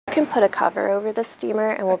You can put a cover over the steamer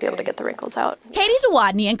and we'll be able to get the wrinkles out. Katie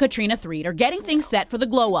Zawadny and Katrina Threed are getting things set for the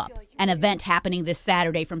Glow Up, an event happening this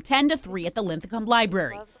Saturday from 10 to 3 at the Linthicum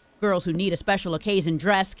Library. Girls who need a special occasion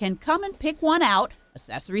dress can come and pick one out,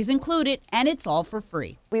 accessories included, and it's all for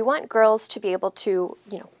free. We want girls to be able to,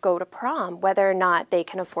 go to prom, whether or not they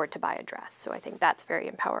can afford to buy a dress. So I think that's very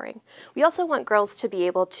empowering. We also want girls to be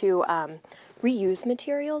able to reuse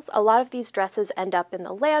materials. A lot of these dresses end up in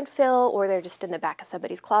the landfill or they're just in the back of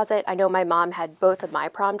somebody's closet. I know my mom had both of my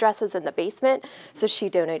prom dresses in the basement, so she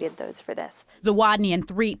donated those for this. Zawadny and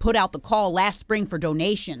Threed put out the call last spring for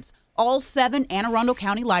donations. All 7 Anne Arundel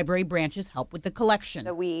County Library branches help with the collection.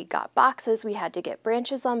 So we got boxes, we had to get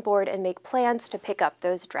branches on board and make plans to pick up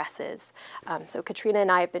those dresses. So Katrina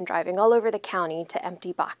and I have been driving all over the county to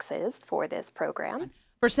empty boxes for this program.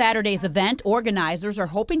 For Saturday's event, organizers are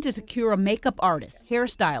hoping to secure a makeup artist,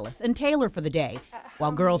 hairstylist, and tailor for the day.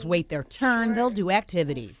 While girls wait their turn, they'll do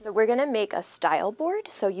activities. So we're going to make a style board,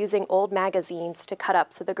 so using old magazines to cut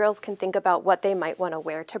up so the girls can think about what they might want to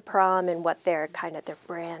wear to prom and what their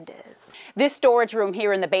brand is. This storage room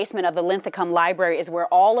here in the basement of the Linthicum Library is where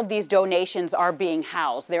all of these donations are being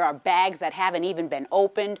housed. There are bags that haven't even been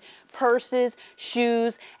opened, purses,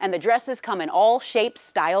 shoes, and the dresses come in all shapes,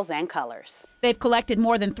 styles, and colors. They've collected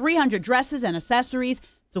more than 300 dresses and accessories.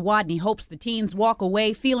 Zawadny hopes the teens walk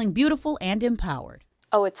away feeling beautiful and empowered.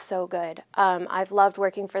 Oh, it's so good. I've loved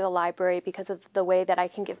working for the library because of the way that I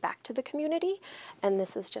can give back to the community, and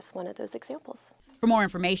this is just one of those examples. For more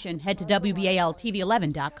information, head to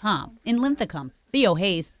WBAL-TV11.com. In Linthicum, Theo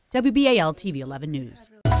Hayes, WBAL-TV 11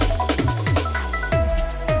 News.